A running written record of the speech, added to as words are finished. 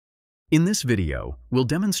In this video, we'll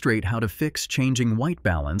demonstrate how to fix changing white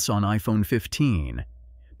balance on iPhone 15.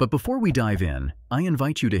 But before we dive in, I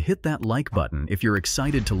invite you to hit that like button if you're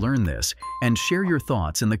excited to learn this and share your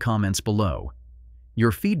thoughts in the comments below.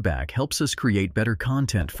 Your feedback helps us create better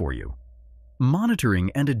content for you.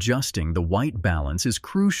 Monitoring and adjusting the white balance is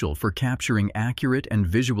crucial for capturing accurate and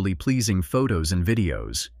visually pleasing photos and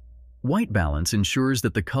videos. White balance ensures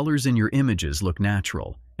that the colors in your images look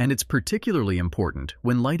natural, and it's particularly important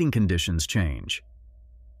when lighting conditions change.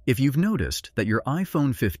 If you've noticed that your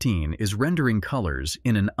iPhone 15 is rendering colors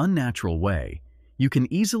in an unnatural way, you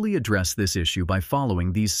can easily address this issue by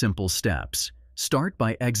following these simple steps. Start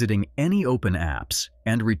by exiting any open apps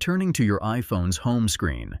and returning to your iPhone's home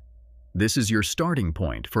screen. This is your starting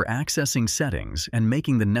point for accessing settings and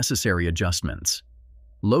making the necessary adjustments.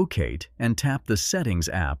 Locate and tap the Settings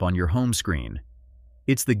app on your home screen.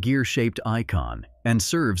 It's the gear-shaped icon and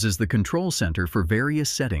serves as the control center for various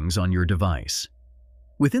settings on your device.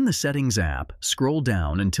 Within the Settings app, scroll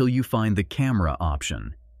down until you find the Camera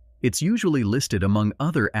option. It's usually listed among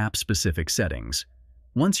other app-specific settings.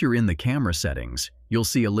 Once you're in the camera settings, you'll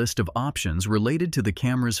see a list of options related to the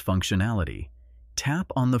camera's functionality.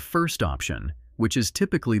 Tap on the first option, which is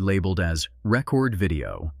typically labeled as Record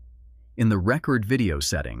Video. In the Record Video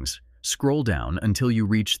settings, scroll down until you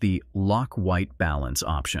reach the Lock White Balance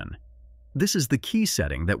option. This is the key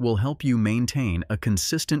setting that will help you maintain a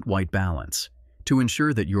consistent white balance. To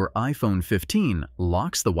ensure that your iPhone 15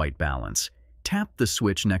 locks the white balance, tap the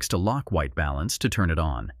switch next to Lock White Balance to turn it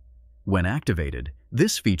on. When activated,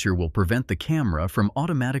 this feature will prevent the camera from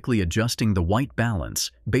automatically adjusting the white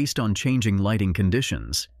balance based on changing lighting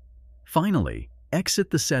conditions. Finally, exit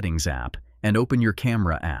the Settings app and open your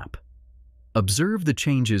Camera app. Observe the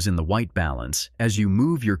changes in the white balance as you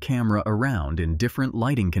move your camera around in different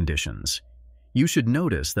lighting conditions. You should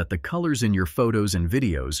notice that the colors in your photos and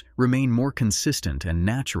videos remain more consistent and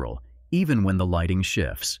natural, even when the lighting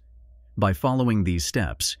shifts. By following these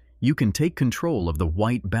steps, you can take control of the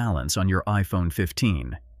white balance on your iPhone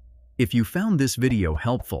 15. If you found this video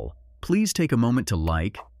helpful, please take a moment to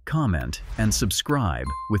like, comment, and subscribe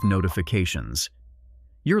with notifications.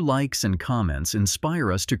 Your likes and comments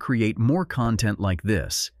inspire us to create more content like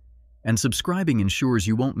this, and subscribing ensures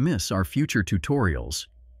you won't miss our future tutorials.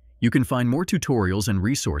 You can find more tutorials and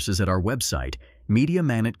resources at our website,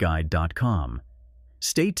 MediaManetGuide.com.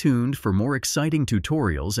 Stay tuned for more exciting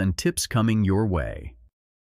tutorials and tips coming your way.